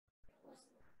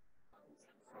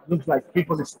Looks like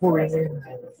people is pouring in.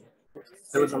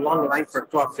 There was a long line for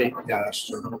coffee. Yeah, that's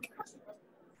true.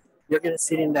 You're gonna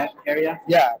sit in that area?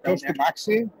 Yeah, close to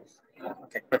Maxi.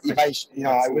 Okay, perfect. If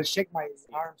I will shake my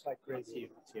arms like crazy.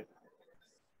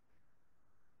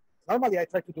 Normally, I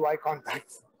try to do eye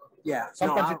contact. Yeah.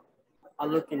 Sometimes I'll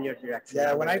look in your direction.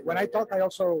 Yeah, when I talk, I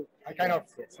kind of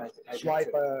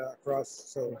swipe across.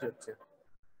 So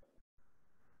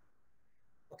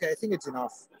okay, I think it's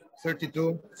enough.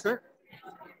 32. Sure.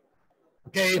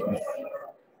 Okay.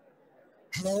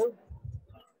 Hello.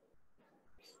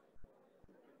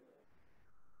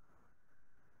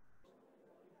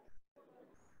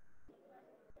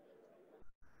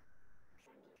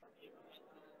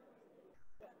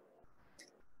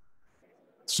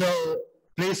 So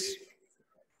please,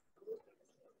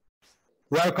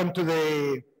 welcome to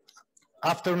the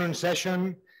afternoon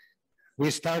session.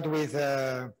 We start with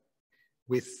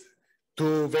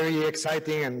two very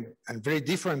exciting and very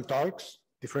different talks,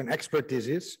 different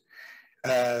expertises.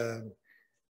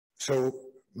 So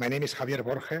my name is Javier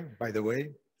Borge, by the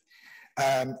way.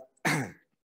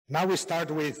 Now we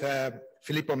start with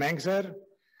Filippo Menczer.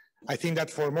 I think that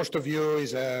for most of you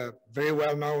is a very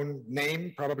well-known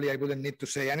name. Probably I wouldn't need to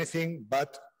say anything,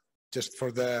 but just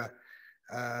for the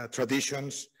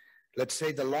traditions, let's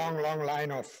say the long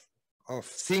line of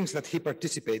things that he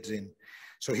participates in.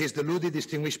 So he's the Ludi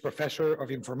Distinguished Professor of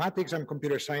Informatics and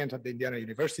Computer Science at the Indiana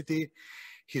University.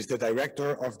 He's the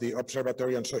director of the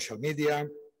Observatory on Social Media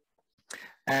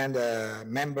and a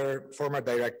former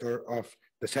director of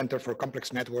the Center for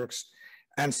Complex Networks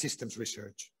and Systems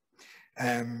Research.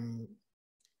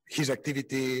 His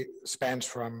activity spans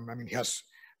from, he has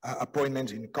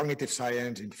appointments in cognitive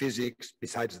science, in physics,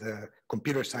 besides the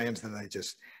computer science that I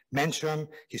just mentioned.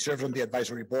 He serves on the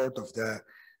advisory board of the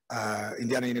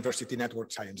Indiana University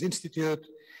Network Science Institute,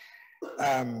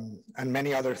 and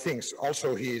many other things.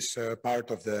 Also, he's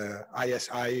part of the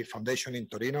ISI Foundation in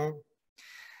Torino,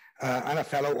 and a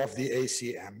fellow of the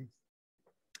ACM.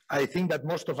 I think that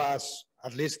most of us,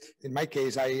 at least in my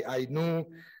case, I knew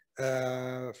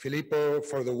Filippo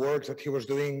for the work that he was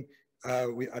doing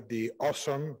at the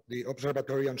AWESOME, the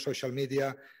Observatory on Social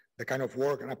Media, the kind of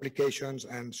work and applications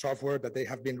and software that they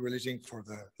have been releasing for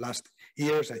the last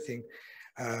years. I think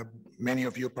many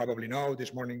of you probably know.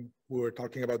 This morning we were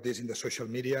talking about this in the social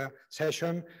media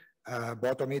session,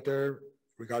 Botometer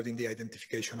regarding the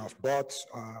identification of bots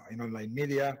in online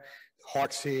media,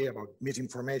 Hoaxy about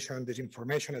misinformation,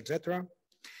 disinformation, etc.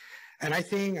 And I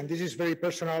think, and this is very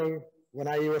personal, when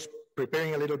I was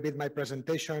preparing a little bit my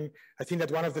presentation, I think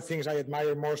that one of the things I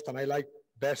admire most and I like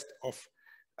best of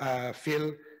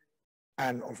Phil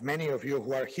and of many of you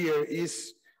who are here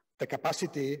is the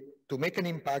capacity to make an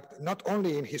impact, not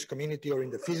only in his community or in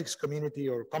the physics community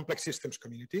or complex systems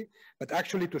community, but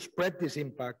actually to spread this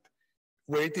impact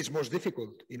where it is most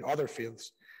difficult in other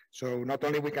fields. So not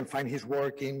only we can find his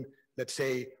work in, let's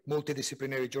say,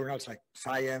 multidisciplinary journals like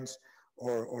Science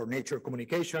or Nature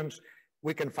Communications,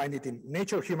 we can find it in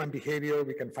Nature Human Behavior,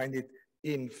 we can find it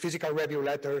in physical review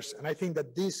letters. And I think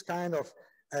that this kind of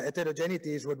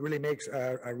heterogeneity is what really makes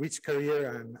a rich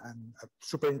career and a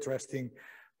super interesting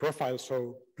profile.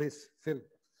 So please, Phil.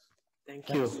 Thank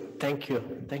you. Thank you.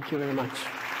 Thank you very much.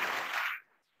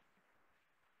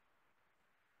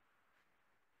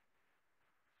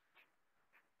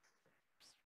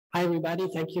 Hi, everybody.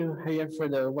 Thank you, Javier, for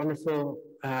the wonderful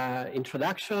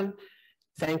introduction.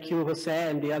 Thank you, Jose,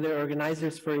 and the other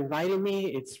organizers for inviting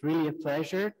me. It's really a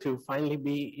pleasure to finally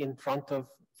be in front of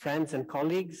friends and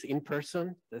colleagues in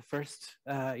person, the first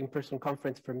in-person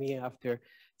conference for me after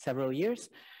several years.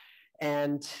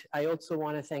 And I also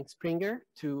want to thank Springer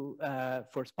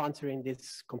for sponsoring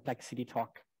this complexity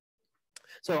talk.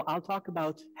 So I'll talk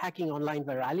about hacking online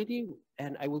virality,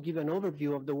 and I will give an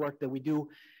overview of the work that we do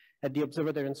at the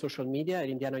Observatory on Social Media at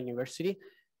Indiana University.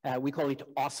 We call it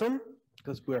AWESOME,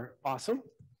 because we're awesome.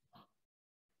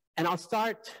 And I'll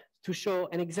start to show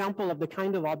an example of the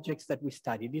kind of objects that we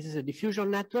study. This is a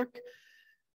diffusion network.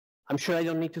 I'm sure I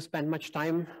don't need to spend much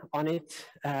time on it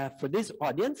for this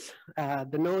audience.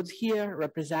 The nodes here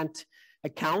represent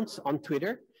accounts on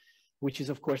Twitter, which is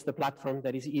of course the platform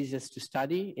that is easiest to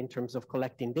study in terms of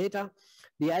collecting data.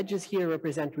 The edges here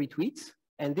represent retweets,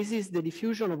 and this is the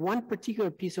diffusion of one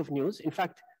particular piece of news. In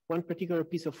fact, one particular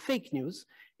piece of fake news.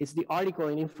 It's the article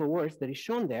in InfoWars that is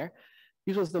shown there.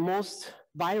 This was the most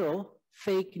viral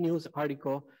fake news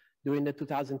article during the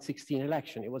 2016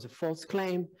 election. It was a false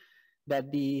claim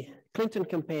that the Clinton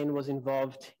campaign was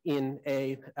involved in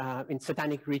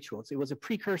satanic rituals. It was a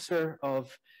precursor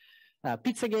of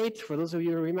Pizzagate, for those of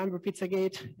you who remember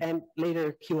Pizzagate, and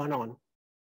later QAnon.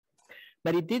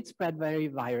 But it did spread very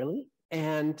virally,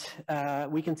 And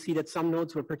we can see that some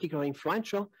nodes were particularly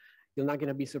influential. You're not going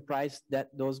to be surprised that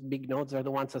those big nodes are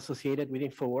the ones associated with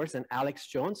InfoWars and Alex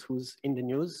Jones, who's in the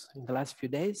news in the last few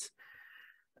days.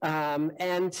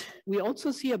 And we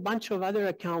also see a bunch of other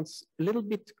accounts a little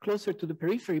bit closer to the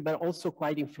periphery, but also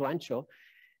quite influential.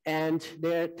 And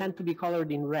they tend to be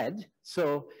colored in red.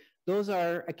 So those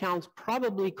are accounts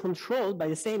probably controlled by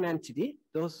the same entity.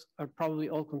 Those are probably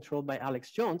all controlled by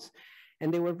Alex Jones.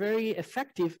 And they were very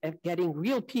effective at getting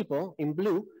real people in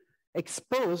blue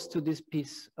exposed to this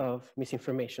piece of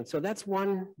misinformation. So that's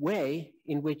one way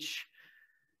in which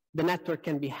the network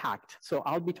can be hacked. So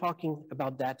I'll be talking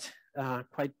about that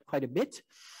quite a bit.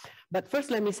 But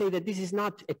first, let me say that this is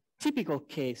not a typical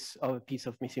case of a piece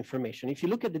of misinformation. If you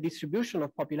look at the distribution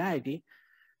of popularity,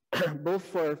 both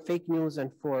for fake news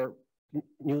and for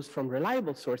news from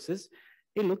reliable sources,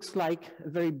 it looks like a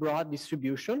very broad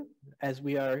distribution, as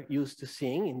we are used to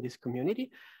seeing in this community.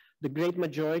 The great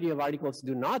majority of articles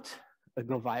do not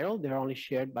go viral. They're only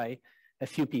shared by a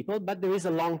few people, but there is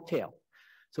a long tail.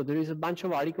 So there is a bunch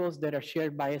of articles that are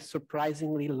shared by a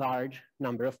surprisingly large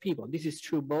number of people. This is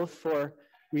true both for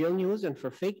real news and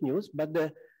for fake news, but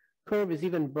the curve is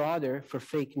even broader for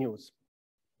fake news,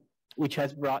 which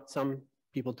has brought some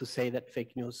people to say that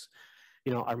fake news,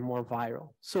 are more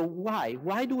viral. So why?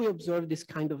 Why do we observe this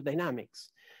kind of dynamics?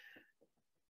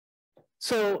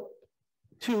 So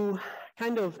to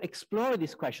kind of explore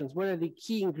these questions, what are the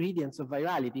key ingredients of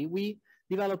virality? We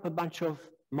develop a bunch of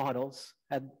models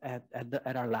at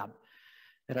our lab,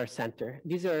 at our center.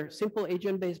 These are simple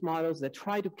agent-based models that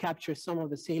try to capture some of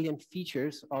the salient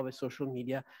features of a social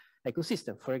media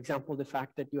ecosystem. For example, the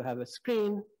fact that you have a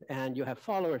screen and you have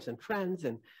followers and friends,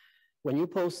 and when you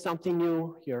post something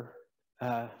new, your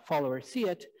followers see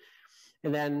it,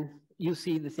 and then you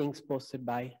see the things posted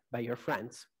by your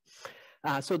friends.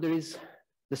 So there is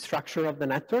the structure of the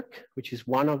network, which is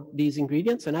one of these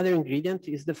ingredients. Another ingredient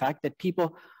is the fact that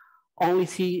people only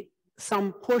see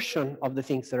some portion of the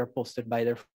things that are posted by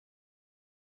their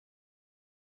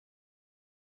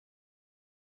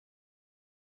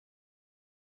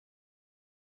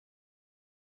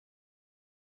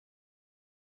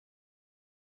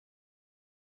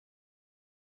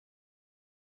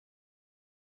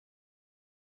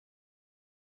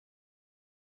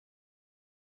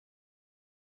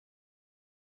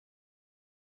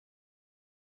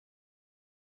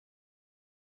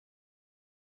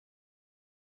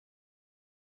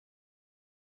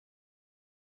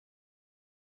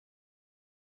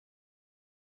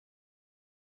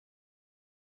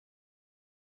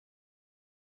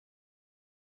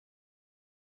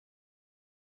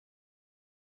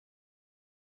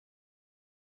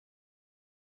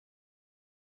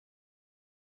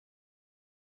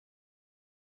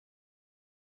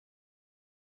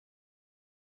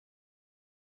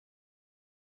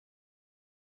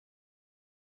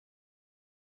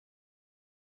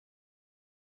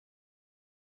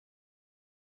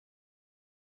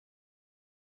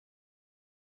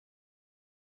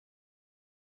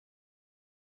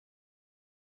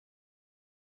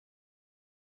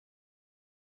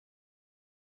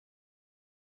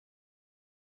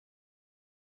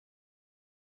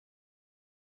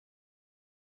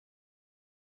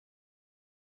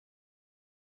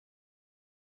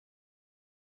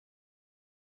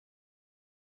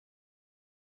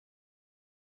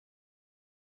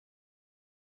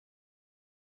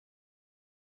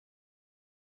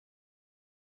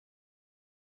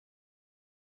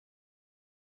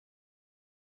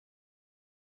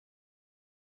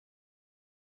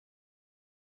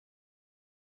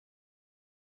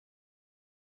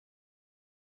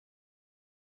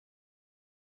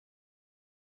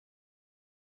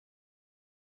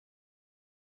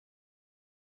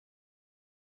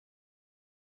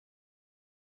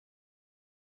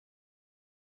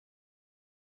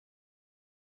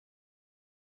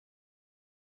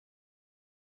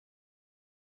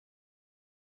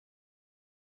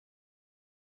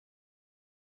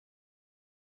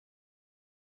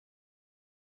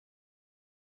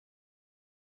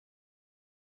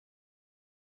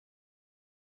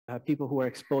people who are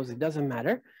exposed, it doesn't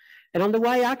matter. And on the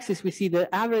y-axis, we see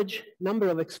the average number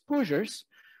of exposures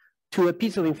to a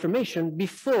piece of information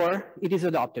before it is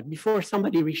adopted, before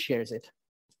somebody reshares it.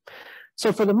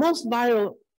 So for the most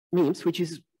viral memes, which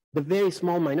is the very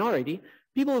small minority,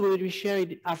 people will reshare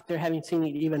it after having seen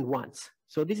it even once.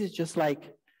 So this is just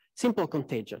like simple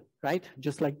contagion, right?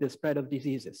 Just like the spread of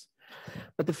diseases.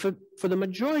 But for the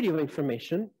majority of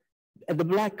information, the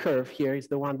black curve here is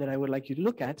the one that I would like you to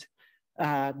look at,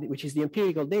 which is the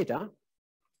empirical data.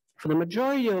 For the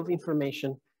majority of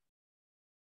information,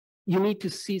 you need to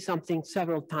see something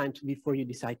several times before you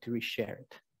decide to reshare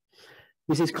it.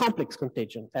 This is complex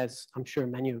contagion, as I'm sure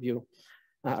many of you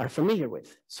are familiar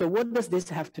with. So what does this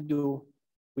have to do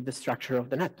with the structure of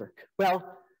the network?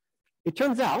 Well, it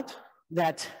turns out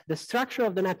that the structure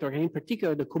of the network, and in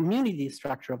particular the community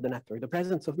structure of the network, the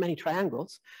presence of many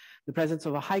triangles, the presence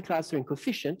of a high clustering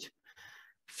coefficient,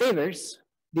 favors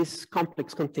this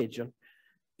complex contagion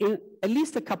in at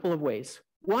least a couple of ways.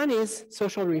 One is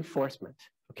social reinforcement,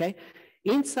 okay?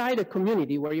 Inside a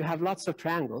community where you have lots of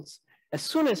triangles, as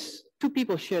soon as two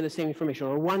people share the same information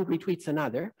or one retweets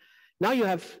another, now you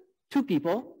have two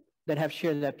people that have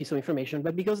shared that piece of information,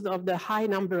 but because of the high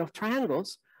number of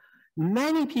triangles,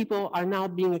 many people are now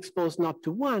being exposed not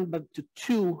to one, but to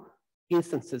two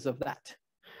instances of that.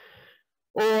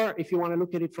 Or if you want to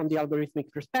look at it from the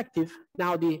algorithmic perspective,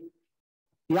 now the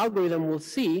algorithm will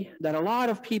see that a lot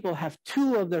of people have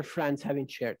two of their friends having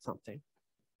shared something.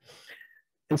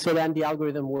 And so then the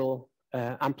algorithm will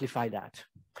amplify that.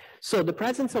 So the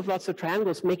presence of lots of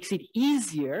triangles makes it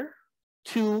easier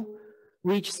to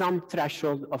reach some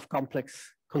threshold of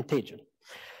complex contagion.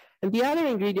 And the other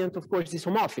ingredient, of course, is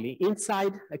homophily.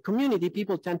 Inside a community,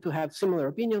 people tend to have similar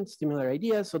opinions, similar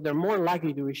ideas, so they're more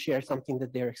likely to reshare something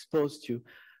that they're exposed to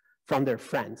from their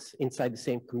friends inside the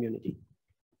same community.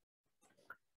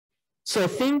 So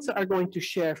things are going to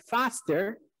share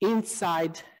faster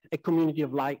inside a community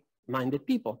of like-minded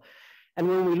people. And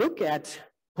when we look at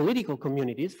political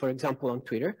communities, for example, on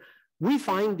Twitter, we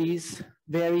find these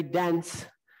very dense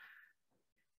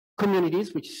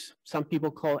communities, which some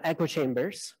people call echo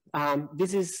chambers.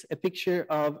 This is a picture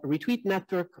of a retweet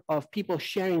network of people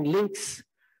sharing links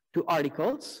to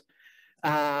articles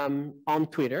on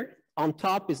Twitter. On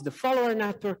top is the follower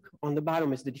network, on the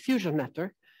bottom is the diffusion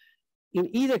network.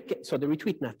 In either case, so the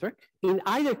retweet network, in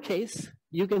either case,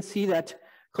 you can see that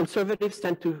conservatives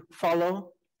tend to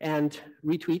follow and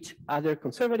retweet other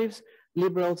conservatives.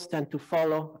 Liberals tend to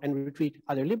follow and retweet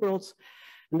other liberals.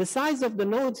 And the size of the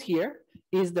nodes here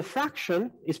is the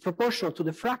fraction, is proportional to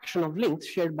the fraction of links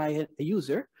shared by a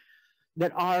user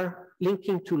that are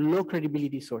linking to low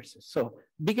credibility sources. So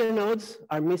bigger nodes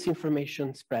are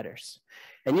misinformation spreaders.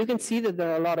 And you can see that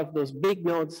there are a lot of those big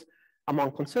nodes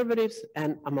among conservatives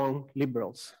and among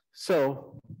liberals.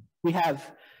 So we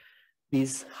have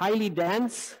these highly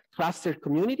dense clustered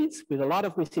communities with a lot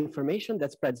of misinformation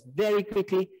that spreads very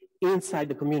quickly inside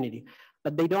the community,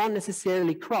 but they don't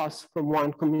necessarily cross from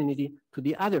one community to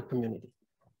the other community.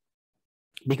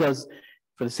 Because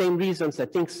for the same reasons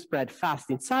that things spread fast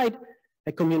inside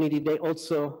a community, they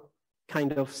also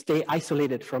kind of stay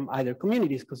isolated from other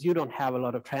communities because you don't have a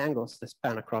lot of triangles that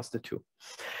span across the two.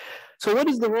 So what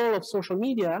is the role of social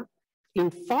media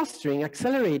in fostering,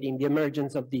 accelerating the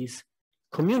emergence of these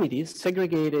communities,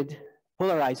 segregated,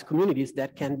 polarized communities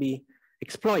that can be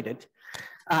exploited?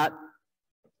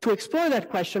 To explore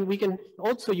that question, we can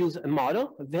also use a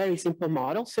model, a very simple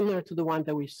model, similar to the one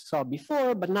that we saw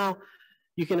before, but now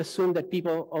you can assume that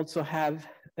people also have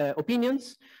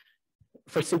opinions.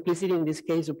 For simplicity, in this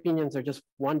case, opinions are just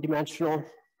one-dimensional,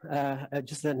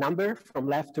 just a number from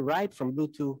left to right, from blue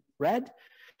to red.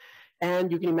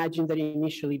 And you can imagine that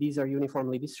initially these are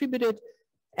uniformly distributed.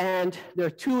 And there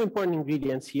are two important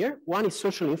ingredients here. One is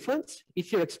social influence.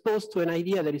 If you're exposed to an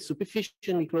idea that is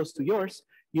sufficiently close to yours,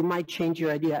 you might change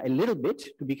your idea a little bit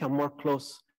to become more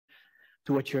close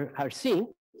to what you are seeing.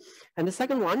 And the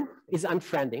second one is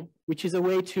unfriending, which is a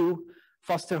way to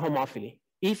foster homophily.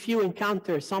 If you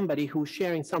encounter somebody who's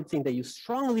sharing something that you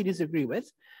strongly disagree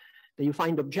with, that you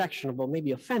find objectionable,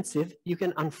 maybe offensive, you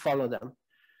can unfollow them,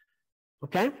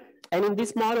 okay? And in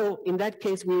this model, in that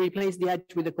case, we replace the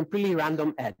edge with a completely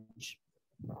random edge.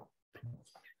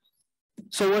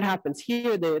 So what happens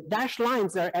here? The dashed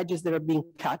lines are edges that are being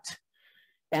cut,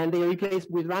 and they are replaced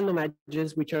with random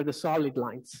edges, which are the solid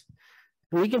lines.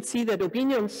 And we can see that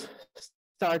opinions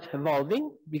start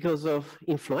evolving because of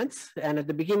influence. And at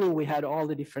the beginning, we had all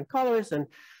the different colors. And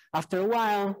after a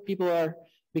while, people are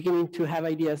beginning to have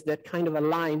ideas that kind of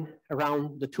align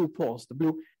around the two poles, the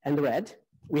blue and the red.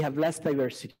 We have less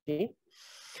diversity.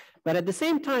 But at the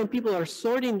same time, people are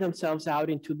sorting themselves out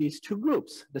into these two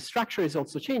groups. The structure is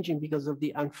also changing because of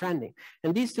the unfriending.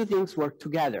 And these two things work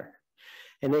together,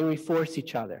 and they reinforce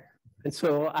each other. And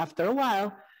so after a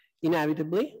while,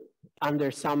 inevitably,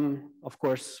 under some, of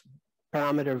course,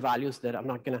 parameter values that I'm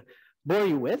not going to bore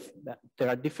you with, there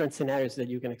are different scenarios that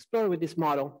you can explore with this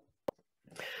model.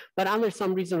 But under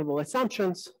some reasonable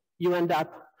assumptions, you end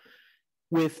up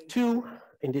with two,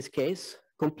 in this case,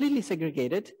 completely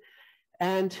segregated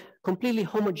and completely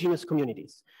homogeneous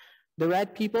communities. The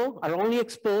red people are only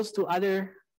exposed to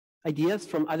other ideas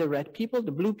from other red people.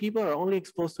 The blue people are only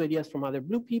exposed to ideas from other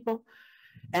blue people.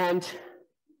 And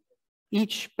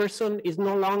each person is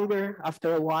no longer,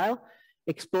 after a while,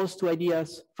 exposed to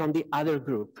ideas from the other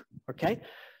group, okay?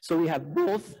 So we have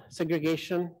both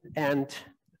segregation and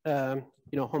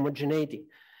homogeneity.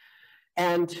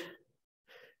 And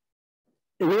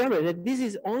remember that this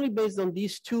is only based on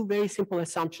these two very simple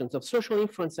assumptions of social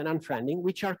influence and unfriending,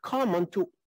 which are common to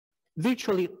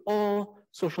virtually all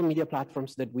social media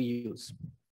platforms that we use.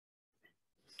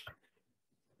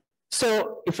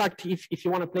 So in fact, if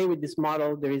you want to play with this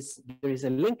model, there is a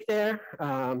link there,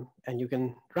 and you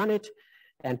can run it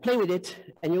and play with it,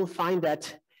 and you'll find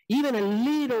that even a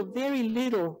little, very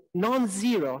little,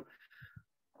 non-zero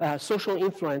social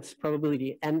influence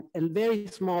probability and a very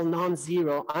small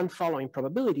non-zero unfollowing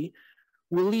probability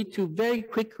will lead to very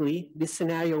quickly this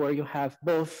scenario where you have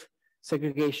both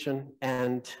segregation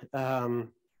and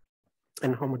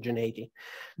homogeneity.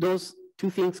 Those two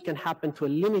things can happen to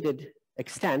a limited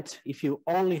extent if you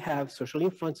only have social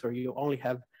influence or you only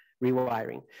have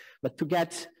rewiring. But to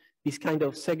get these kind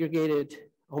of segregated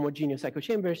homogeneous echo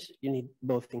chambers, you need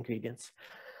both ingredients.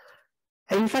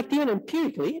 And in fact, even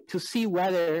empirically, to see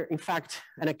whether, in fact,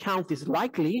 an account is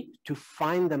likely to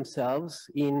find themselves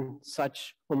in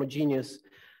such homogeneous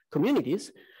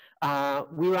communities,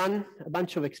 we ran a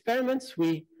bunch of experiments.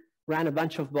 We ran a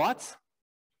bunch of bots.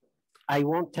 I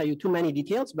won't tell you too many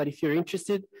details, but if you're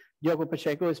interested, Diogo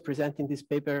Pacheco is presenting this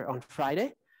paper on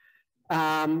Friday.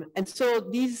 And so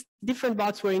these different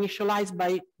bots were initialized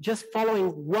by just following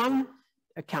one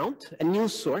account, a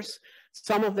news source.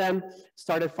 Some of them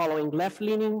started following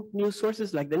left-leaning news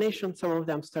sources like The Nation. Some of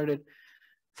them started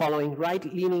following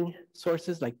right-leaning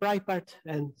sources like Breitbart,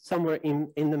 and somewhere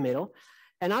in the middle.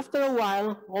 And after a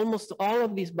while, almost all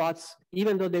of these bots,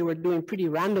 even though they were doing pretty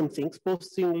random things,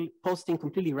 posting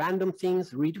completely random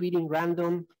things, retweeting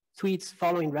random tweets,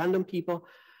 following random people,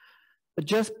 but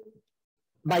just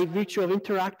by virtue of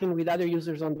interacting with other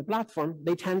users on the platform,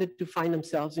 they tended to find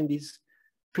themselves in these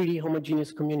pretty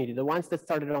homogeneous community. The ones that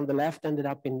started on the left ended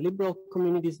up in liberal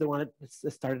communities. The ones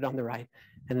that started on the right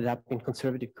ended up in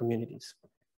conservative communities.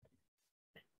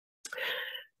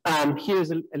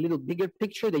 Here's a little bigger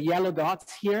picture. The yellow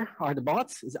dots here are the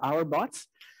bots, is our bots.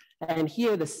 And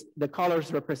here the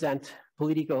colors represent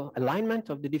political alignment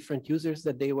of the different users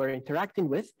that they were interacting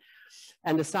with.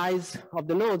 And the size of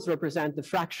the nodes represent the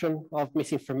fraction of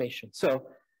misinformation. So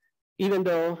even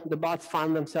though the bots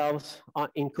found themselves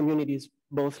in communities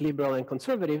both liberal and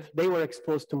conservative, they were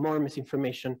exposed to more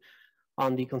misinformation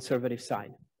on the conservative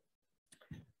side.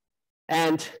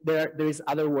 And there is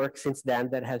other work since then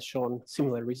that has shown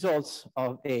similar results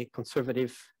of a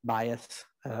conservative bias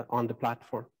on the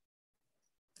platform.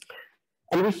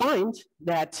 And we find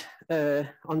that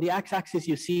on the x-axis,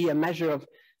 you see a measure of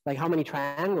like how many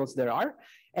triangles there are.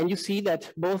 And you see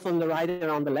that both on the right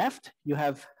and on the left, you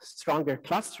have stronger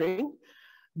clustering,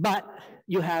 but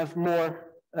you have more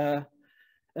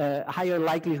higher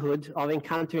likelihood of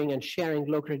encountering and sharing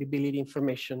low credibility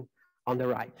information on the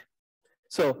right.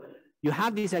 So you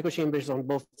have these echo chambers on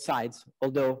both sides,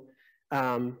 although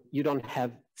you don't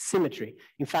have symmetry.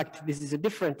 In fact, this is a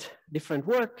different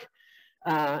work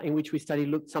in which we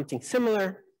studied something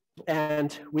similar,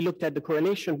 and we looked at the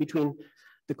correlation between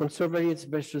the conservatives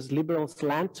versus liberal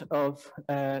slant of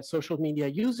social media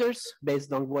users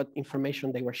based on what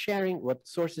information they were sharing, what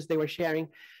sources they were sharing,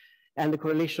 and the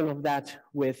correlation of that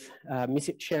with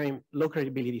sharing low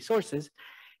credibility sources.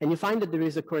 And you find that there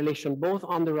is a correlation both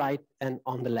on the right and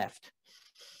on the left.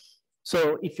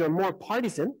 So if you're more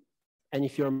partisan, and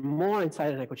if you're more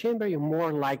inside an echo chamber, you're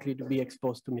more likely to be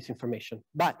exposed to misinformation,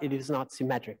 but it is not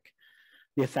symmetric.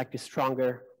 The effect is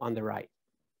stronger on the right.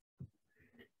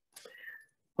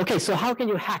 Okay, so how can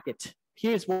you hack it?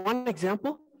 Here's one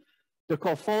example. They're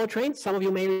called follow trains. Some of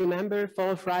you may remember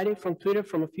Follow Friday from Twitter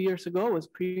from a few years ago. It was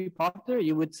pretty popular.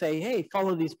 You would say, hey,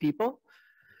 follow these people.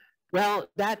 Well,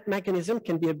 that mechanism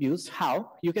can be abused.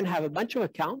 How? You can have a bunch of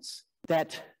accounts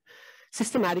that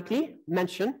systematically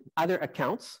mention other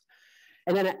accounts,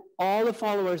 and then all the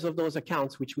followers of those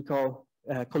accounts, which we call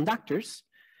conductors,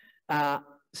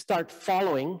 start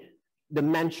following the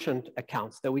mentioned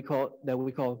accounts that we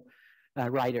call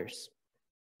riders.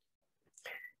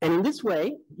 And in this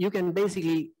way, you can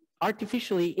basically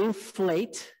artificially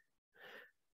inflate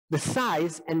the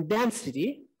size and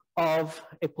density of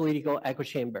a political echo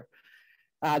chamber.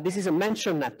 This is a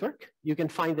mention network. You can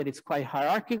find that it's quite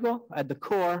hierarchical. At the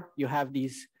core, you have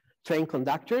these train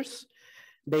conductors.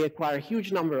 They acquire a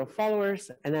huge number of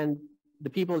followers, and then the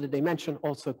people that they mention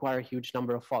also acquire a huge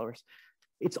number of followers.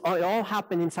 It all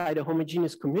happened inside a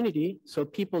homogeneous community, so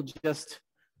people just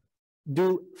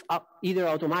do either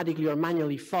automatically or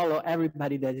manually follow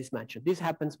everybody that is mentioned. This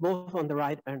happens both on the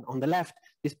right and on the left.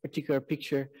 This particular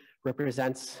picture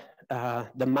represents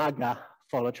the MAGA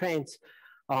follow trains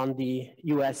on the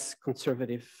US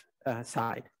conservative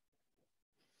side.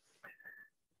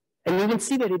 And you can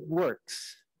see that it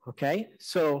works, okay?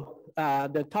 So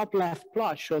the top left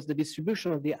plot shows the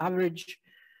distribution of the average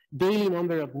daily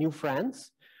number of new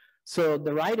friends. So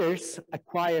the riders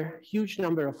acquire huge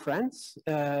number of friends,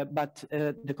 but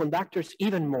the conductors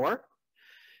even more.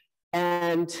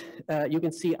 And you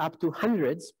can see up to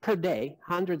hundreds per day,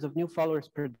 hundreds of new followers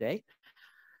per day.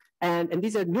 And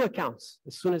these are new accounts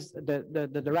as soon as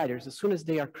the riders, as soon as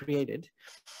they are created.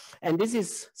 And this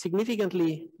is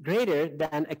significantly greater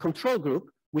than a control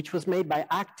group, which was made by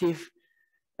active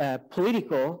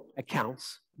political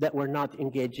accounts that were not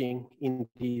engaging in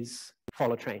these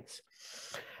follow trains.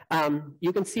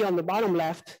 You can see on the bottom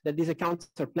left that these accounts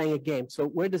are playing a game. So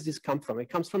where does this come from? It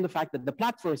comes from the fact that the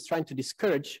platform is trying to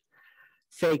discourage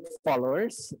fake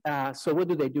followers. So what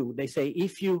do? They say,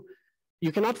 if you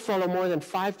cannot follow more than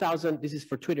 5,000, this is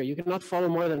for Twitter, you cannot follow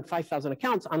more than 5,000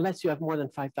 accounts unless you have more than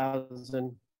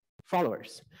 5,000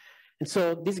 followers. And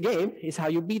so this game is how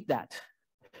you beat that.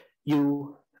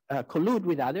 You collude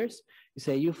with others. You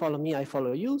say, you follow me, I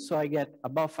follow you, so I get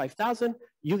above 5,000,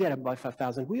 you get above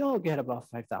 5,000, we all get above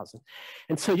 5,000.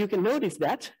 And so you can notice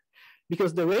that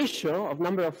because the ratio of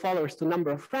number of followers to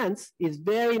number of friends is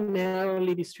very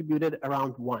narrowly distributed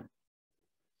around 1.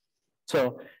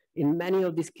 So in many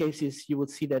of these cases, you will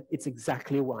see that it's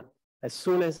exactly 1. As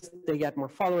soon as they get more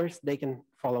followers, they can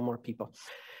follow more people.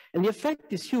 And the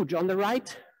effect is huge. On the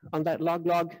right, on that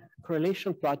log-log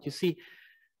correlation plot, you see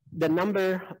the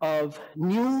number of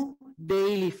new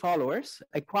daily followers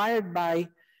acquired by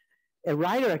a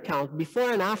rider account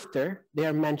before and after they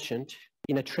are mentioned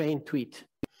in a train tweet.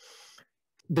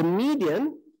 The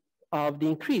median of the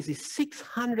increase is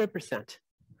 600%,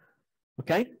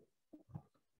 okay?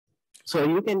 So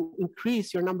you can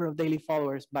increase your number of daily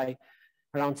followers by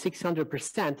around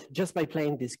 600% just by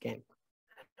playing this game.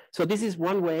 So this is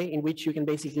one way in which you can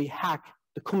basically hack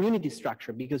the community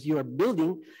structure because you are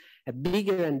building a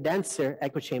bigger and denser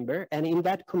echo chamber, and in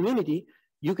that community,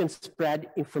 you can spread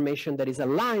information that is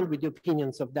aligned with the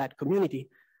opinions of that community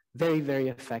very, very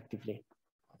effectively.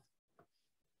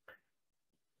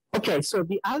 Okay, so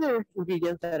the other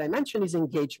ingredient that I mentioned is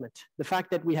engagement. The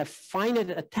fact that we have finite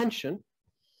attention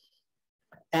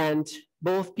and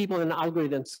both people and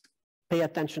algorithms pay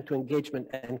attention to engagement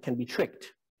and can be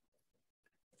tricked.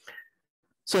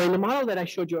 So in the model that I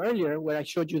showed you earlier, where I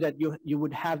showed you that you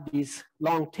would have this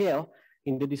long tail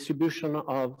in the distribution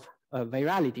of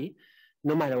virality,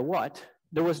 no matter what,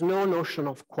 there was no notion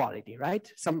of quality, right?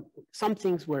 Some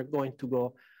things were going to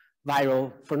go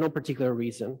viral for no particular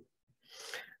reason.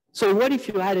 So what if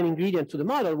you add an ingredient to the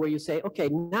model where you say, okay,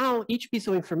 now each piece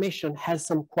of information has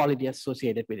some quality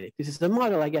associated with it. This is the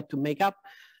model I get to make up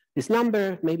this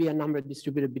number, maybe a number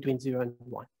distributed between 0 and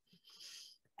 1.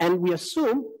 And we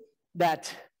assume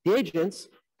that the agents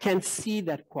can see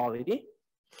that quality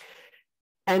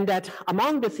and that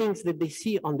among the things that they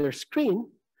see on their screen,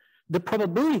 the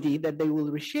probability that they will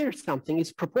reshare something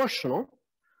is proportional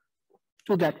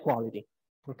to that quality,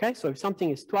 okay? So if something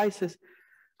is twice as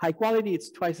high quality,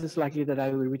 it's twice as likely that I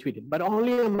will retweet it, but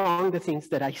only among the things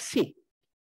that I see.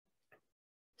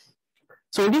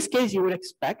 So in this case, you would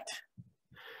expect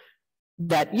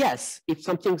that yes, if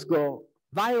some things go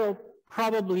viral,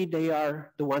 probably they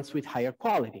are the ones with higher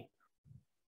quality.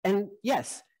 And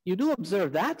yes, you do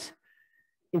observe that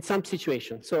in some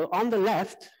situations. So on the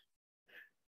left,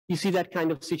 you see that kind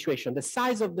of situation. The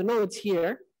size of the nodes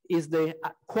here is the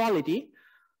quality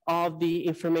of the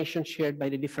information shared by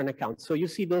the different accounts. So you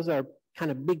see those are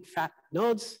kind of big fat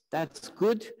nodes. That's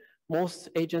good. Most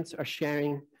agents are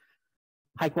sharing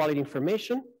high quality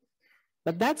information.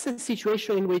 But that's a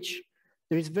situation in which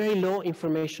there is very low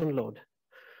information load.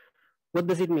 What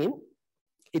does it mean?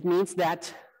 It means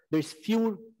that there's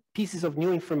few pieces of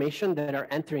new information that are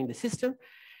entering the system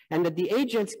and that the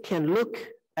agents can look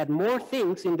at more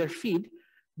things in their feed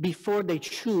before they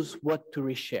choose what to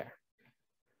reshare.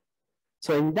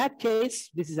 So in that case,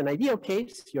 this is an ideal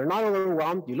case. You're not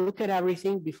overwhelmed. You look at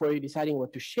everything before you're deciding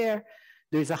what to share.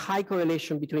 There is a high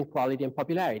correlation between quality and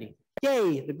popularity.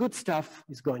 Yay, the good stuff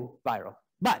is going viral.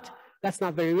 But that's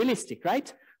not very realistic,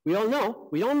 right? We all know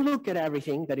we don't look at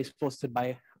everything that is posted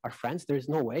by our friends. There is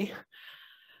no way.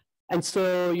 And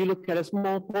so you look at a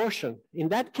small portion. In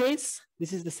that case,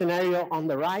 this is the scenario on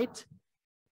the right.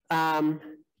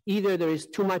 Either there is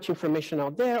too much information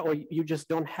out there or you just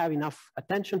don't have enough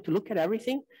attention to look at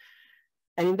everything.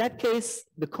 And in that case,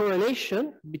 the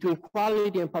correlation between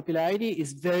quality and popularity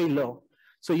is very low.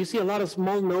 So you see a lot of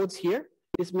small nodes here.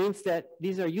 This means that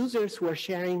these are users who are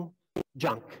sharing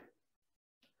junk,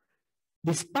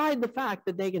 despite the fact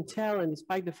that they can tell and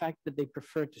despite the fact that they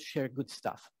prefer to share good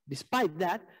stuff. Despite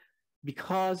that,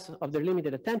 because of their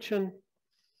limited attention,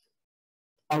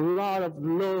 a lot of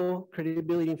low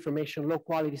credibility information, low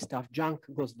quality stuff, junk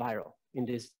goes viral in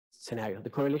this scenario. The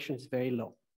correlation is very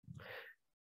low.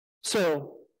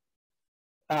 So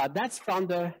that's from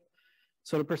the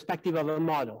sort of perspective of a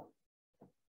model.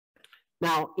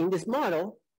 Now, in this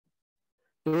model,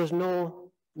 there was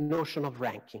no notion of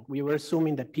ranking. We were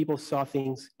assuming that people saw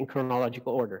things in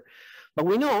chronological order. But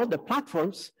we know that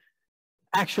platforms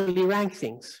actually rank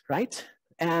things, right?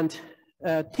 And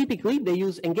typically, they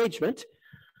use engagement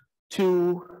to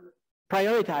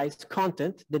prioritize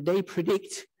content that they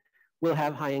predict will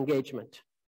have high engagement.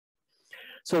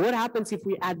 So what happens if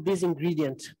we add this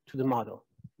ingredient to the model?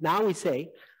 Now we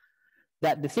say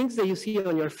that the things that you see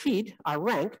on your feed are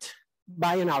ranked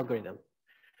by an algorithm,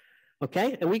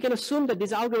 okay? And we can assume that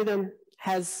this algorithm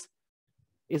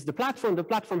is the platform. The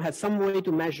platform has some way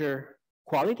to measure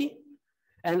quality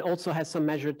and also has some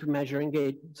way to measure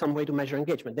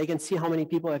engagement. They can see how many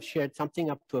people have shared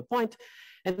something up to a point,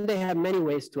 and they have many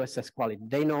ways to assess quality.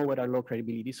 They know what are low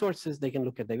credibility sources. They can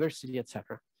look at diversity,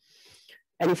 etc.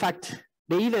 And in fact,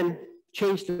 they even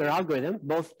changed their algorithm,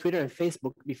 both Twitter and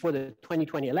Facebook, before the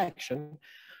 2020 election,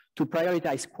 to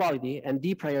prioritize quality and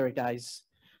deprioritize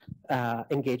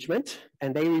engagement.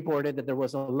 And they reported that there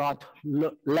was a lot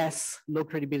less low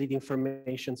credibility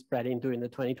information spreading during the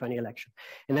 2020 election.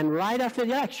 And then right after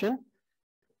the election,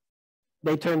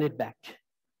 they turned it back.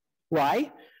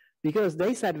 Why? Because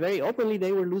they said very openly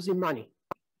they were losing money,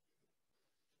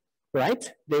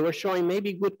 right? They were showing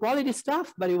maybe good quality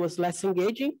stuff, but it was less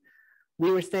engaging.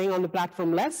 We were staying on the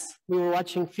platform less, we were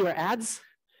watching fewer ads,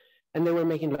 and they were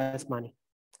making less money.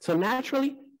 So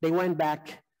naturally, they went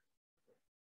back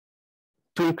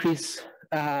to increase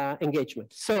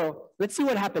engagement. So let's see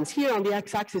what happens. Here on the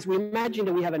x-axis, we imagine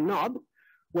that we have a knob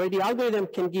where the algorithm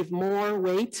can give more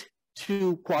weight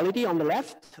to quality on the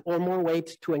left or more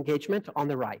weight to engagement on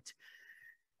the right.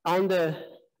 On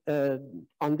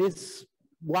this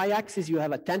y-axis, you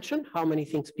have attention, how many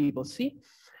things people see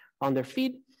on their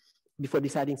feed before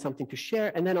deciding something to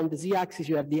share. And then on the z-axis,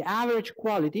 you have the average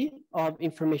quality of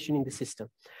information in the system.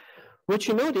 What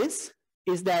you notice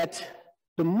is that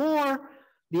the more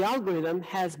the algorithm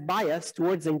has bias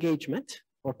towards engagement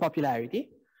or popularity,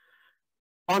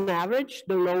 on average,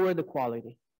 the lower the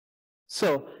quality.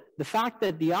 So the fact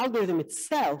that the algorithm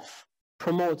itself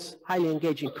promotes highly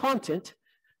engaging content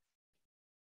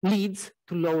leads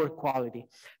to lower quality.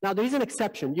 Now, there is an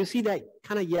exception. You see that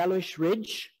kind of yellowish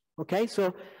ridge, okay?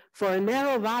 So for a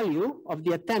narrow value of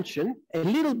the attention, a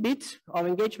little bit of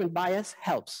engagement bias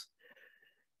helps.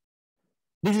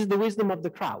 This is the wisdom of the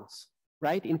crowds,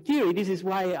 right? In theory, this is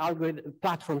why algorithm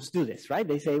platforms do this, right?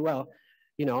 They say, well,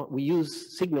 you know, we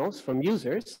use signals from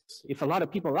users. If a lot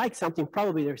of people like something,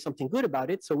 probably there's something good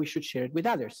about it, so we should share it with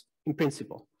others, in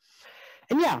principle.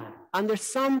 And yeah, under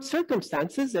some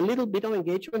circumstances, a little bit of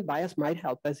engagement bias might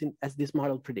help, as this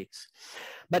model predicts.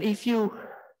 But if you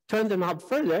turn them up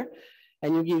further,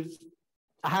 and you give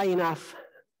a high enough,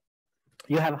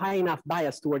 you have high enough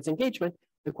bias towards engagement,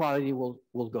 the quality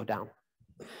will go down.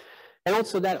 And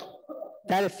also that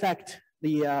effect,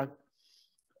 the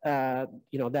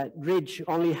you know, that ridge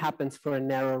only happens for a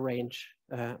narrow range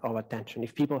of attention.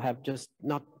 If people have just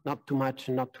not too much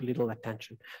and not too little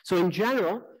attention. So in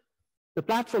general, the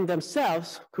platform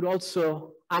themselves could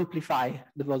also amplify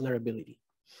the vulnerability.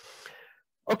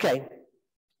 Okay.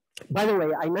 By the way,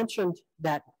 I mentioned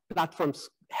that platforms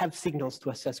have signals to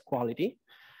assess quality.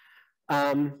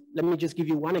 Let me just give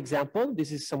you one example.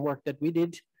 This is some work that we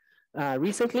did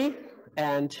recently,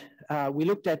 and we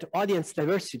looked at audience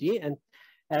diversity and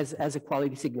as a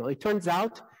quality signal. It turns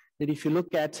out that if you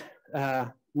look at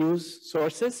news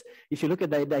sources, if you look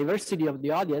at the diversity of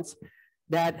the audience,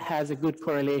 that has a good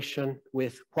correlation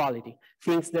with quality.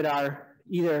 Things that are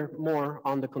either more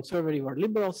on the conservative or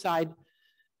liberal side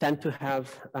tend to have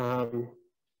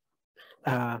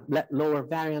lower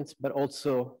variance, but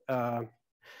also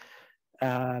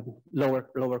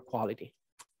lower quality.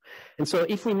 And so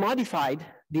if we modified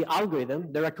the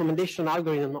algorithm, the recommendation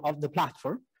algorithm of the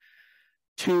platform,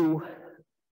 to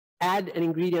add an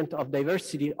ingredient of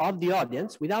diversity of the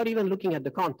audience without even looking at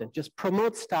the content, just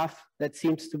promote stuff that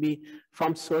seems to be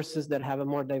from sources that have a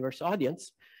more diverse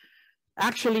audience,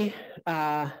 actually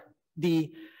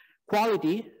the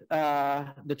quality,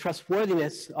 the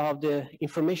trustworthiness of the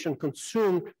information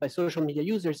consumed by social media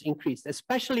users increased,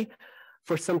 especially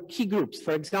for some key groups.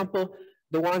 For example,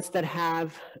 the ones that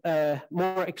have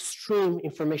more extreme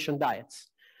information diets.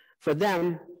 For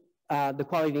them, the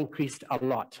quality increased a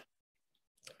lot.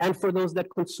 And for those that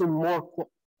consume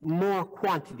more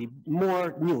quantity,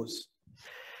 more news.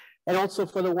 And also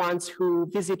for the ones who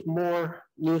visit more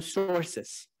news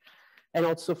sources. And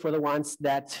also for the ones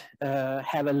that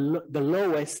have the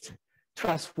lowest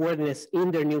trustworthiness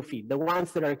in their new feed, the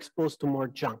ones that are exposed to more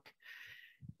junk.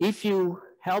 If you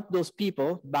help those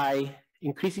people by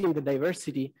increasing the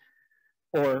diversity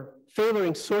or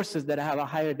favoring sources that have a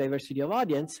higher diversity of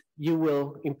audience, you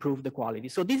will improve the quality.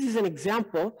 So this is an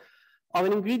example of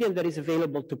an ingredient that is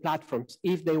available to platforms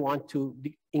if they want to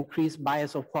increase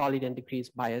bias on quality and decrease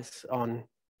bias on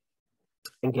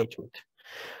engagement.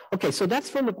 Okay, so that's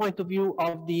from the point of view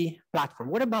of the platform.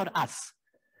 What about us?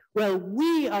 Well,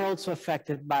 we are also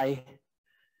affected by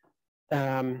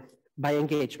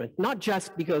engagement, not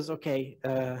just because, okay,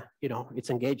 you know, it's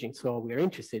engaging, so we're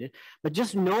interested in it, but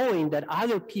just knowing that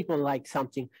other people like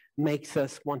something makes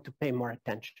us want to pay more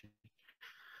attention.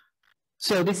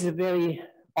 So this is a very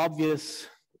obvious,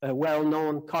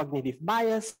 well-known cognitive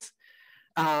bias,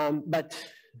 but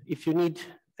if you need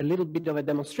a little bit of a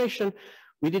demonstration,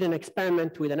 we did an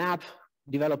experiment with an app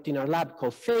developed in our lab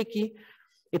called Fakey.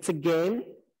 It's a game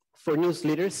for news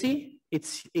literacy.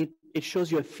 It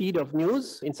shows you a feed of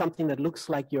news in something that looks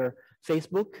like your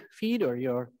Facebook feed or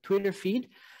your Twitter feed.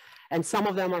 And some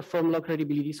of them are from low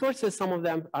credibility sources. Some of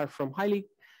them are from highly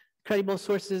credible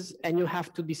sources. And you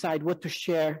have to decide what to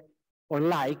share or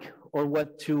like, or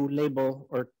what to label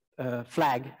or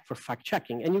flag for fact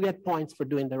checking. And you get points for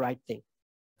doing the right thing.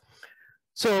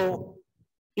 So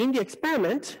in the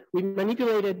experiment, we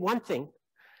manipulated one thing.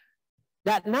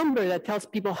 That number that tells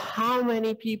people how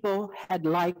many people had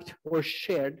liked or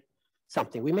shared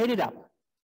something. We made it up,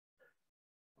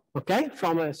 okay,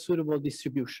 from a suitable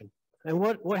distribution. And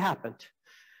what happened?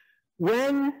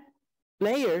 When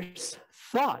players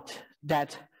thought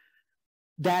that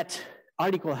that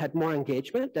article had more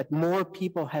engagement, that more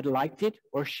people had liked it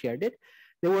or shared it,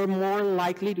 they were more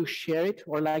likely to share it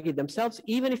or like it themselves,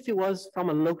 even if it was from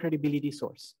a low credibility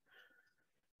source.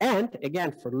 And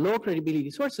again, for low credibility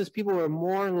sources, people were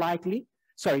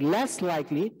less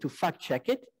likely to fact check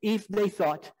it if they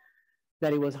thought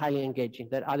that it was highly engaging,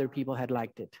 that other people had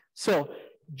liked it. So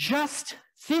just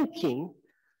thinking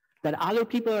that other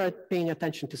people are paying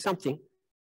attention to something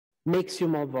makes you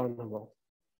more vulnerable.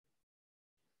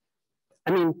 I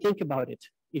mean, think about it.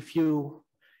 If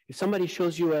somebody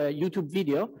shows you a YouTube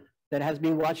video that has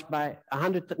been watched by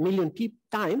 100 million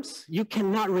times, you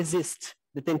cannot resist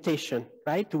the temptation,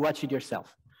 right, to watch it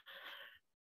yourself.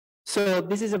 So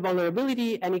this is a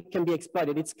vulnerability and it can be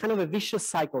exploited. It's kind of a vicious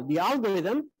cycle. The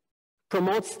algorithm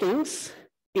promotes things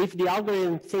if the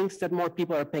algorithm thinks that more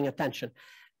people are paying attention.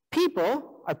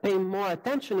 People are paying more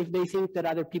attention if they think that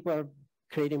other people are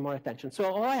creating more attention. So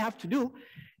all I have to do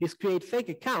is create fake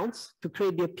accounts to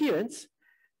create the appearance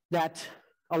that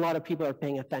a lot of people are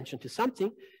paying attention to something,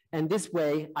 and this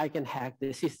way I can hack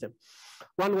the system.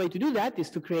 One way to do that is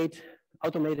to create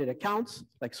automated accounts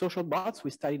like social bots. We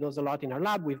study those a lot in our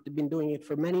lab. We've been doing it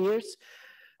for many years.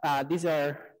 These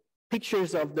are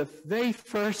pictures of the very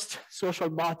first social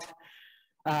bot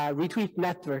retweet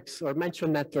networks or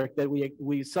mention network that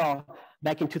we saw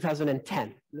back in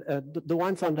 2010. The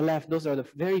ones on the left, those are the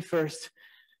very first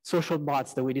social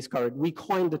bots that we discovered. We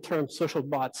coined the term social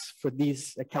bots for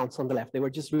these accounts on the left. They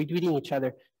were just retweeting each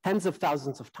other tens of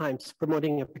thousands of times,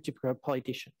 promoting a particular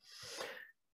politician.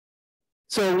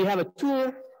 So we have a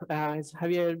tool, as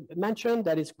Javier mentioned,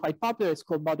 that is quite popular. It's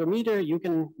called Botometer. You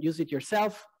can use it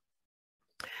yourself.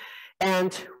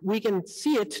 And we can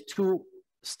see it to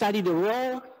study the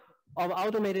role of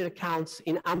automated accounts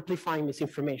in amplifying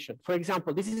misinformation. For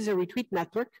example, this is a retweet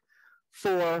network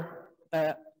for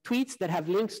tweets that have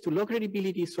links to low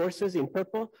credibility sources in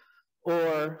purple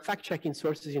or fact-checking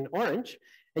sources in orange.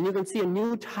 And you can see a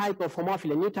new type of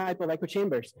homophily, a new type of echo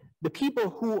chambers. The people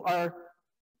who are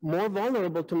more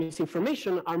vulnerable to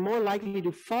misinformation are more likely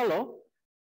to follow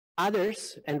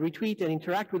others and retweet and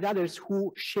interact with others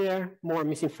who share more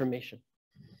misinformation.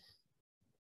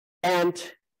 And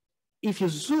if you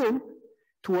zoom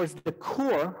towards the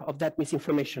core of that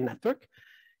misinformation network,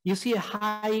 you see a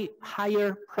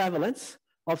higher prevalence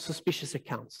of suspicious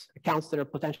accounts that are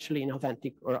potentially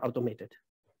inauthentic or automated.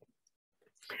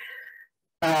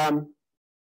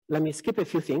 Let me skip a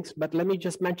few things, but let me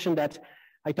just mention that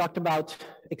I talked about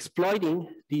exploiting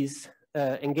these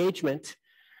engagement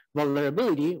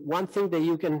vulnerability. One thing that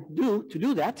you can do to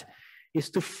do that is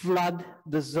to flood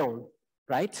the zone,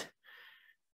 right?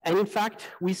 And in fact,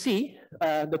 we see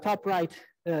the top right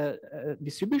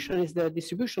distribution is the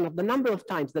distribution of the number of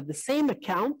times that the same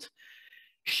account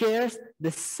shares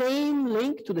the same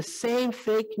link to the same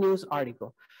fake news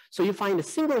article. So you find a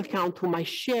single account who might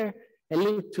share a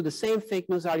link to the same fake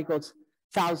news articles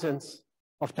thousands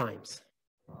of times.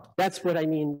 That's what I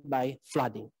mean by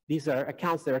flooding. These are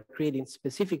accounts that are created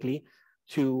specifically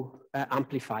to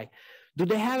amplify. Do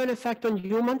they have an effect on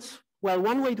humans? Well,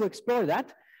 one way to explore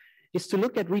that is to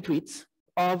look at retweets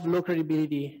of low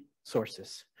credibility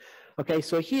sources. Okay,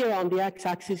 so here on the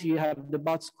x-axis, you have the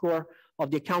bot score of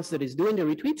the accounts that is doing the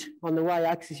retweet. On the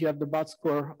y-axis, you have the bot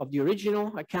score of the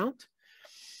original account.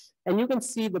 And you can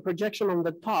see the projection on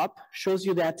the top shows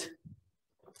you that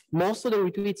most of the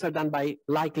retweets are done by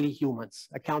likely humans,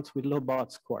 accounts with low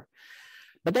bot score.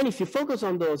 But then if you focus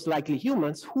on those likely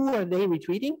humans, who are they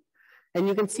retweeting? And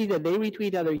you can see that they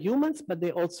retweet other humans, but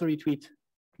they also retweet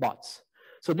bots.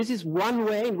 So this is one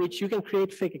way in which you can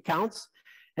create fake accounts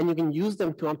and you can use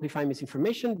them to amplify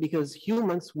misinformation because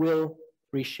humans will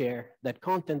reshare that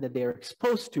content that they are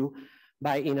exposed to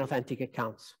by inauthentic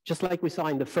accounts. Just like we saw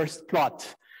in the first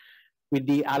plot with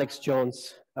the Alex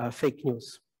Jones fake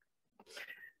news.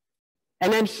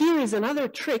 And then here is another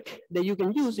trick that you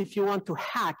can use if you want to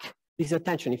hack this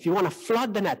attention. If you want to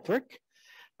flood the network,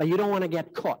 but you don't want to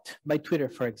get caught by Twitter,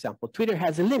 for example. Twitter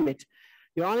has a limit.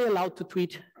 You're only allowed to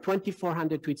tweet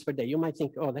 2,400 tweets per day. You might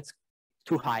think, oh, that's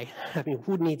too high. I mean,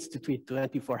 who needs to tweet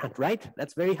 2,400, right?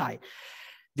 That's very high.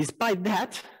 Despite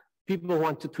that, people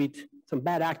want to tweet, some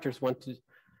bad actors want to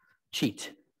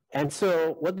cheat. And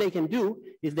so what they can do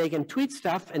is they can tweet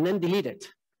stuff and then delete it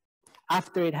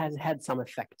after it has had some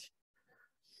effect.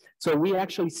 So we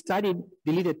actually studied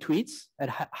deleted tweets at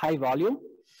high volume.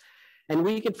 And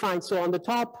we can find, so on the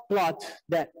top plot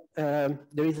that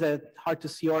there is a hard to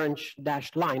see orange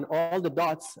dashed line. All the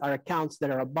dots are accounts that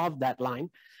are above that line.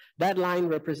 That line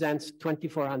represents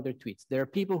 2,400 tweets. There are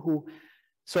people who,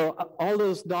 so all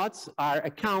those dots are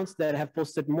accounts that have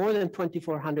posted more than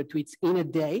 2,400 tweets in a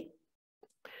day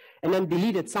and then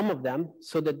deleted some of them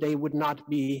so that they would not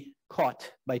be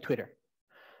caught by Twitter.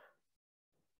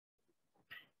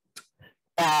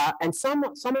 And some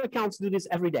accounts do this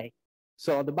every day.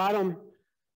 So the bottom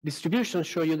distributions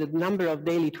show you the number of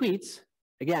daily tweets.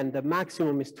 Again, the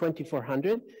maximum is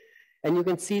 2,400. And you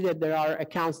can see that there are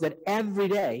accounts that every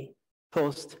day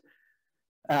post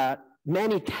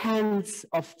many tens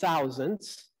of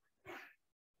thousands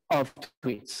of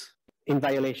tweets in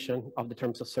violation of the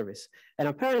terms of service. And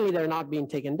apparently they're not being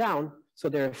taken down, so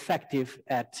they're effective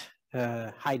at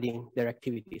hiding their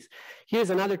activities.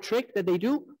 Here's another trick that they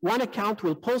do. One account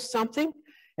will post something,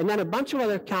 and then a bunch of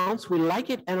other accounts will like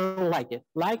it and unlike it,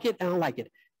 like it and unlike it,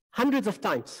 hundreds of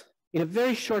times in a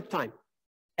very short time.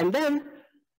 And then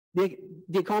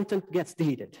the content gets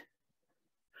deleted.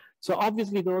 So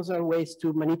obviously those are ways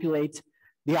to manipulate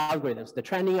the algorithms, the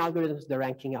trending algorithms, the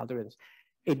ranking algorithms.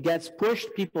 It gets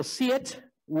pushed, people see it.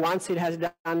 Once it has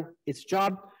done its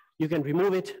job, you can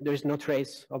remove it. There's no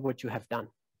trace of what you have done.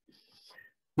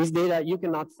 This data, you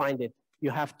cannot find it.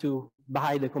 You have to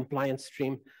buy the compliance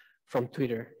stream from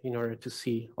Twitter in order to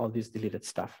see all this deleted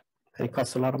stuff. And it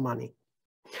costs a lot of money.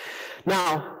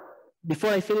 Now, before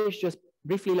I finish, just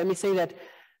briefly, let me say that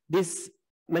this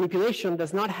manipulation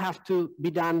does not have to be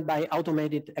done by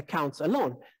automated accounts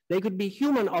alone. They could be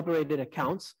human-operated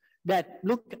accounts that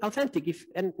look authentic,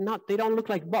 they don't look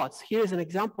like bots. Here is an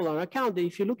example of an account that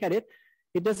if you look at it,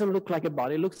 it doesn't look like a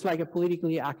bot. It looks like a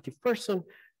politically active person.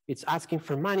 It's asking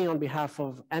for money on behalf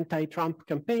of anti-Trump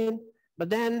campaign. But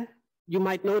then you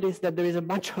might notice that there is a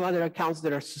bunch of other accounts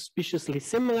that are suspiciously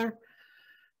similar.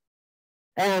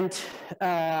 And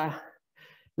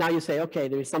now you say, okay,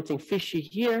 there is something fishy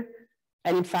here.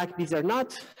 And in fact, these are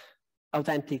not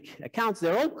authentic accounts.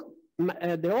 They're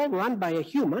all run by a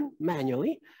human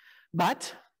manually,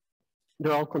 but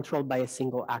they're all controlled by a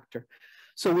single actor.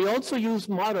 So we also use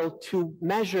model to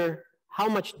measure how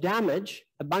much damage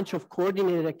a bunch of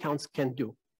coordinated accounts can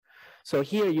do. So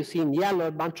here you see in yellow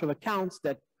a bunch of accounts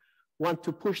that want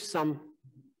to push some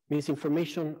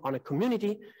misinformation on a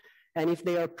community. And if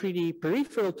they are pretty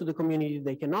peripheral to the community,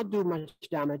 they cannot do much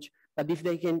damage. But if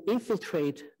they can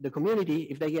infiltrate the community,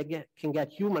 if they can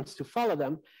get humans to follow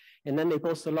them, and then they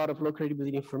post a lot of low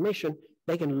credibility information,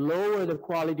 they can lower the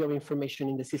quality of information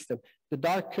in the system. The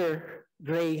darker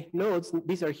gray nodes,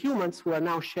 these are humans who are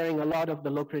now sharing a lot of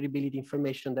the low credibility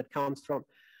information that comes from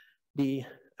the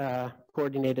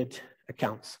coordinated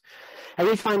accounts. And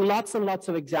we find lots and lots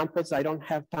of examples. I don't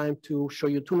have time to show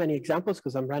you too many examples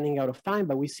because I'm running out of time,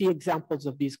 but we see examples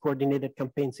of these coordinated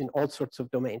campaigns in all sorts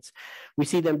of domains. We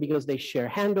see them because they share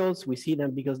handles. We see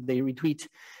them because they retweet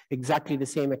exactly the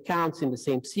same accounts in the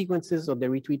same sequences, or they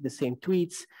retweet the same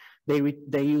tweets.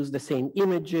 They use the same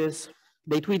images.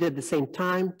 They tweet at the same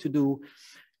time to do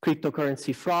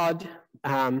cryptocurrency fraud.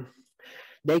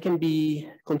 They can be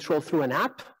controlled through an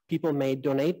app. People may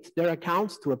donate their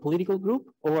accounts to a political group,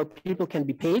 or people can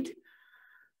be paid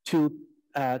to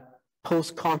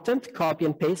post content, copy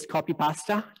and paste, copy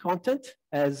pasta content,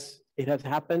 as it has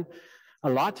happened a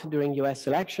lot during US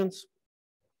elections.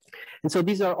 And so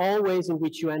these are all ways in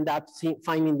which you end up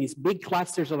finding these big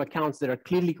clusters of accounts that are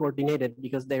clearly coordinated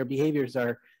because their behaviors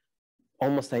are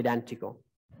almost identical.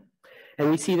 And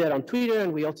we see that on Twitter,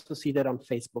 and we also see that on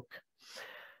Facebook.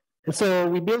 And so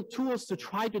we built tools to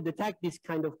try to detect these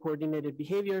kind of coordinated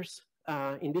behaviors.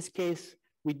 In this case,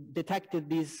 we detected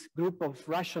this group of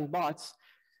Russian bots.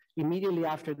 Immediately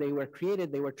after they were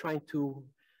created, they were trying to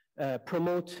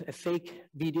promote a fake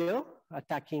video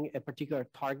attacking a particular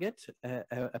target,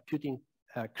 a Putin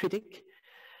critic.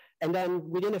 And then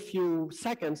within a few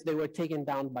seconds, they were taken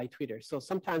down by Twitter. So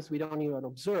sometimes we don't even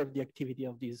observe the activity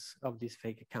of these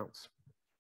fake accounts.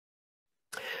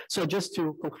 So just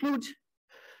to conclude,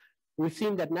 we've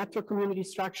seen that network community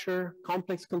structure,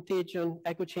 complex contagion,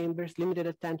 echo chambers, limited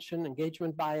attention,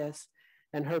 engagement bias,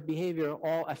 and herd behavior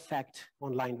all affect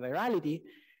online virality,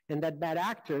 and that bad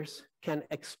actors can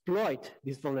exploit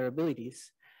these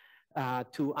vulnerabilities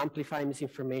to amplify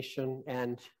misinformation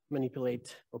and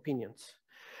manipulate opinions.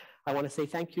 I want to say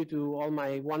thank you to all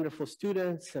my wonderful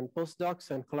students and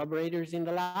postdocs and collaborators in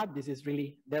the lab. This is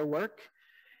really their work.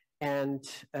 And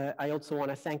I also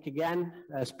want to thank again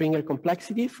Springer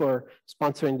Complexity for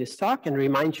sponsoring this talk, and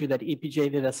remind you that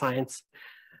EPJ Data Science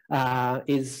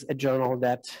is a journal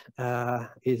that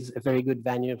is a very good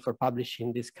venue for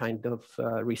publishing this kind of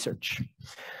research.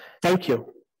 Thank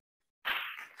you.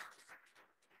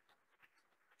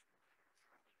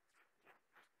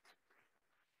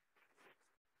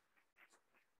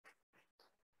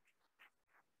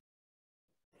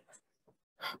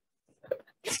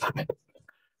 Okay.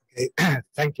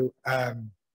 Thank you.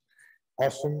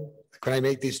 Awesome. Can I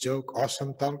make this joke?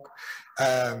 Awesome talk.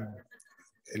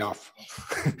 Enough.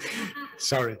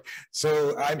 Sorry.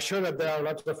 So I'm sure that there are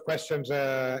lots of questions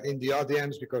in the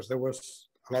audience, because there was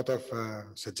a lot of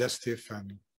suggestive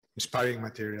and inspiring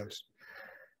materials.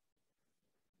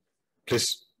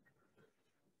 Please.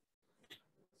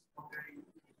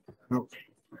 No.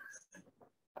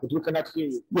 But we cannot hear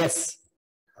you. Yes.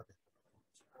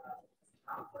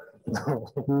 No.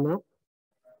 No.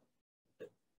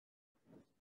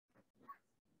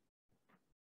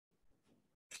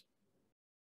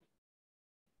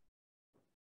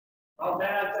 Well,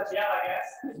 then I'll just yell, I guess.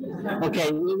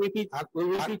 Okay, we'll repeat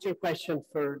your question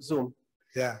for Zoom.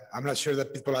 Yeah, I'm not sure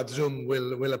that people at Zoom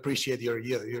will appreciate your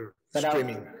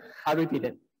screaming. I'll repeat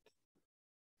it.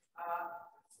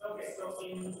 Okay, so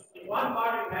in one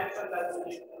part you mentioned that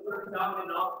we're not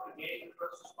enough engagement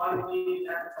versus quality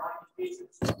and trying to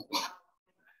pieces.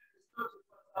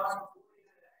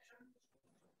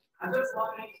 I'm just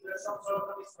wondering if there's some sort of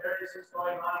experiences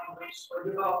going on in which, for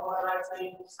example,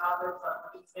 polarizing standards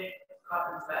are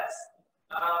happens less.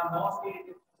 Mostly,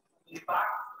 in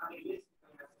fact, I mean,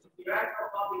 the actual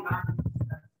public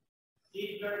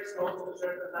is very exposed to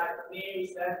certain type of news,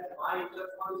 and I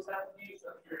just want to set news, so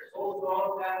if you're exposed to all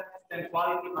of that, then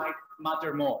quality might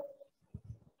matter more.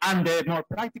 And the more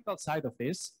practical side of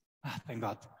this, thank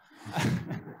God.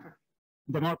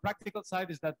 The more practical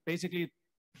side is that basically,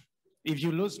 if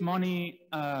you lose money,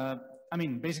 I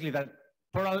mean, basically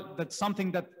that's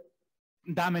something that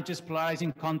damages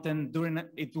polarizing content during,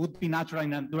 it would be natural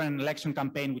during an election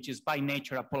campaign, which is by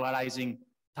nature a polarizing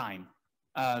time.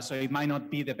 So it might not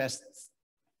be the best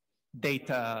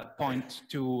data point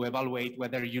to evaluate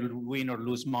whether you win or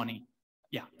lose money.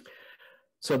 Yeah.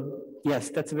 So yes,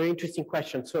 that's a very interesting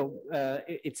question. So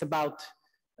it's about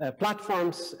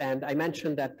platforms, and I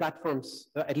mentioned that platforms,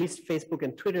 at least Facebook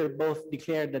and Twitter, both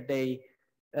declared that they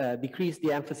decreased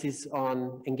the emphasis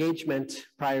on engagement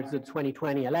prior to the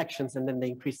 2020 elections, and then they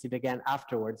increased it again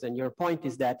afterwards. And your point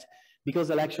is that because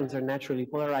elections are naturally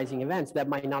polarizing events, that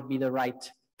might not be the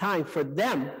right time for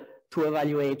them to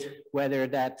evaluate whether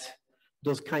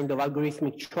those kind of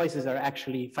algorithmic choices are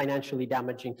actually financially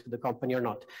damaging to the company or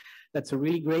not. That's a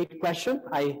really great question.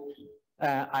 I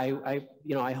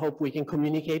hope we can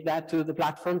communicate that to the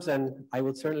platforms, and I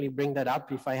will certainly bring that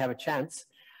up if I have a chance.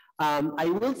 I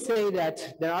will say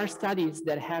that there are studies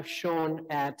that have shown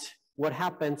at what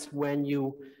happens when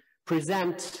you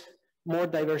present more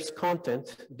diverse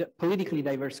content, politically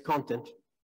diverse content,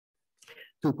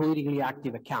 to politically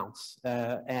active accounts.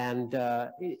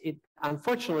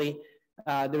 Unfortunately,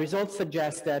 the results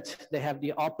suggest that they have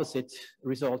the opposite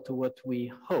result to what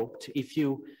we hoped. If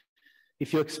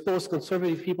If you expose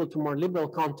conservative people to more liberal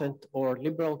content or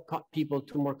liberal people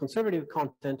to more conservative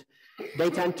content, they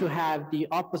tend to have the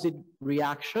opposite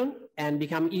reaction and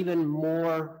become even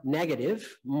more negative,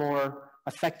 more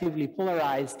effectively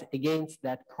polarized against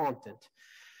that content.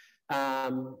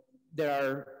 There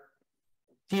are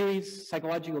theories,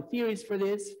 psychological theories for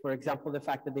this. For example, the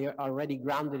fact that they are already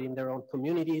grounded in their own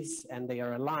communities and they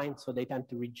are aligned, so they tend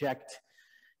to reject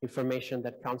information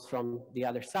that comes from the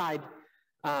other side.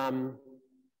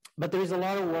 But there is a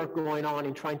lot of work going on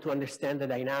in trying to understand the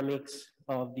dynamics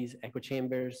of these echo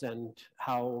chambers and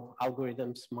how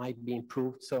algorithms might be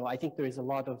improved. So I think there is a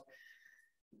lot of,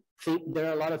 there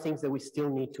are a lot of things that we still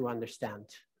need to understand.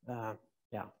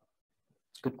 Yeah,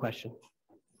 good question.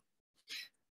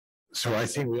 So I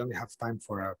think we only have time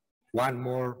for one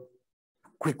more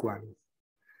quick one.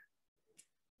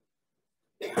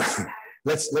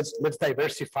 let's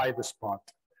diversify the spot.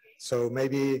 So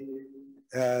maybe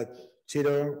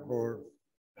Chiro or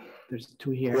there's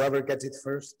two here. Whoever gets it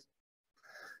first.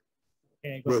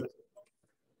 Okay, good.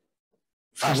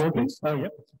 Fast, oh,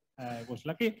 yep. I was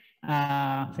lucky.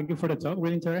 Thank you for the talk.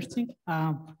 Really interesting.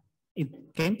 It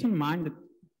came to mind that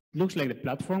it looks like the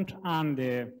platforms and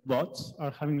the bots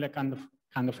are having like kind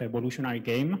of evolutionary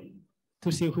game to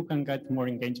see who can get more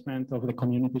engagement of the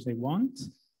communities they want.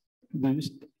 There's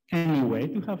any way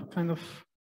to have kind of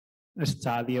a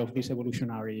study of these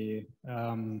evolutionary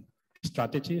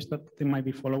strategies that they might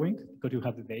be following, because you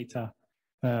have the data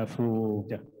through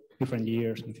different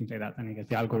years and things like that, and you get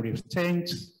the algorithms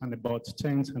change and the bots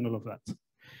change and all of that.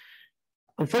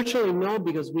 Unfortunately, no,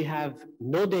 because we have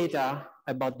no data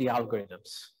about the algorithms.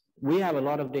 We have a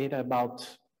lot of data about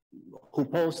who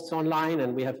posts online,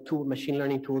 and we have two machine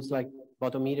learning tools like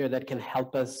Botometer that can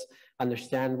help us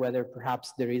understand whether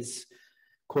perhaps there is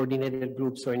coordinated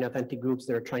groups or inauthentic groups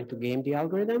that are trying to game the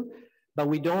algorithm. But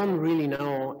we don't really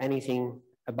know anything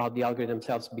about the algorithm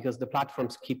themselves because the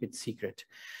platforms keep it secret.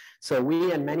 So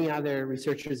we and many other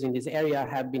researchers in this area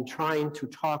have been trying to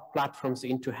talk platforms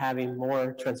into having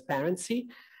more transparency.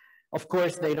 Of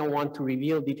course, they don't want to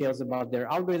reveal details about their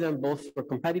algorithm, both for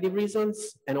competitive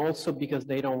reasons and also because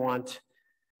they don't want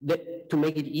to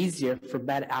make it easier for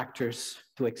bad actors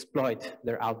to exploit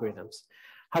their algorithms.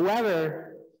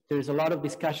 However, there's a lot of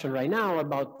discussion right now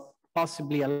about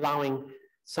possibly allowing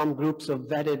some groups of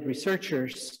vetted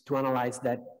researchers to analyze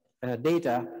that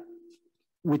data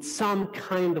with some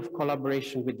kind of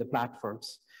collaboration with the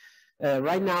platforms.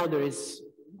 Right now, there is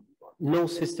no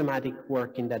systematic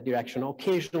work in that direction.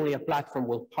 Occasionally, a platform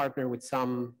will partner with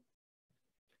some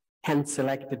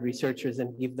hand-selected researchers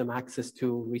and give them access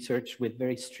to research with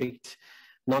very strict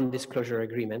non-disclosure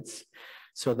agreements,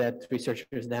 so that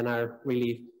researchers then are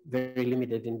really very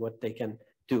limited in what they can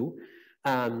do.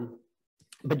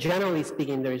 But generally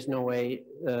speaking, there is no way,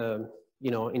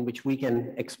 in which we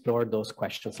can explore those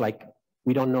questions. Like,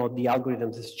 we don't know the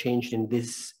algorithms has changed in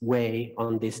this way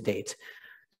on this date.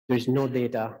 There's no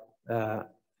data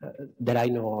that I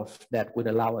know of that would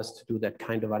allow us to do that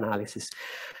kind of analysis.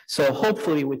 So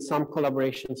hopefully with some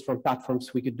collaborations from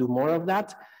platforms, we could do more of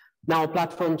that. Now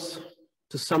platforms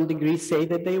to some degree say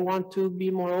that they want to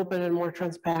be more open and more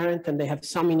transparent, and they have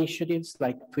some initiatives,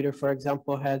 like Twitter, for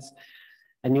example, has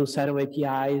a new set of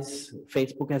APIs.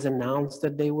 Facebook has announced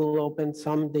that they will open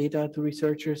some data to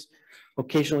researchers.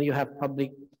 Occasionally you have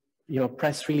public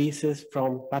press releases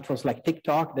from platforms like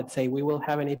TikTok that say we will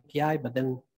have an API, but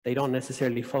then they don't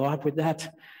necessarily follow up with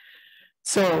that.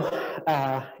 So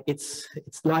it's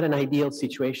not an ideal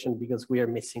situation because we are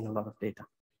missing a lot of data.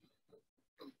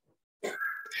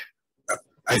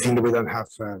 I think we don't have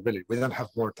we don't have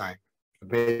more time.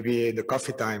 Maybe the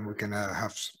coffee time we can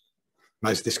have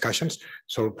nice discussions.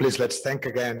 So please let's thank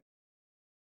again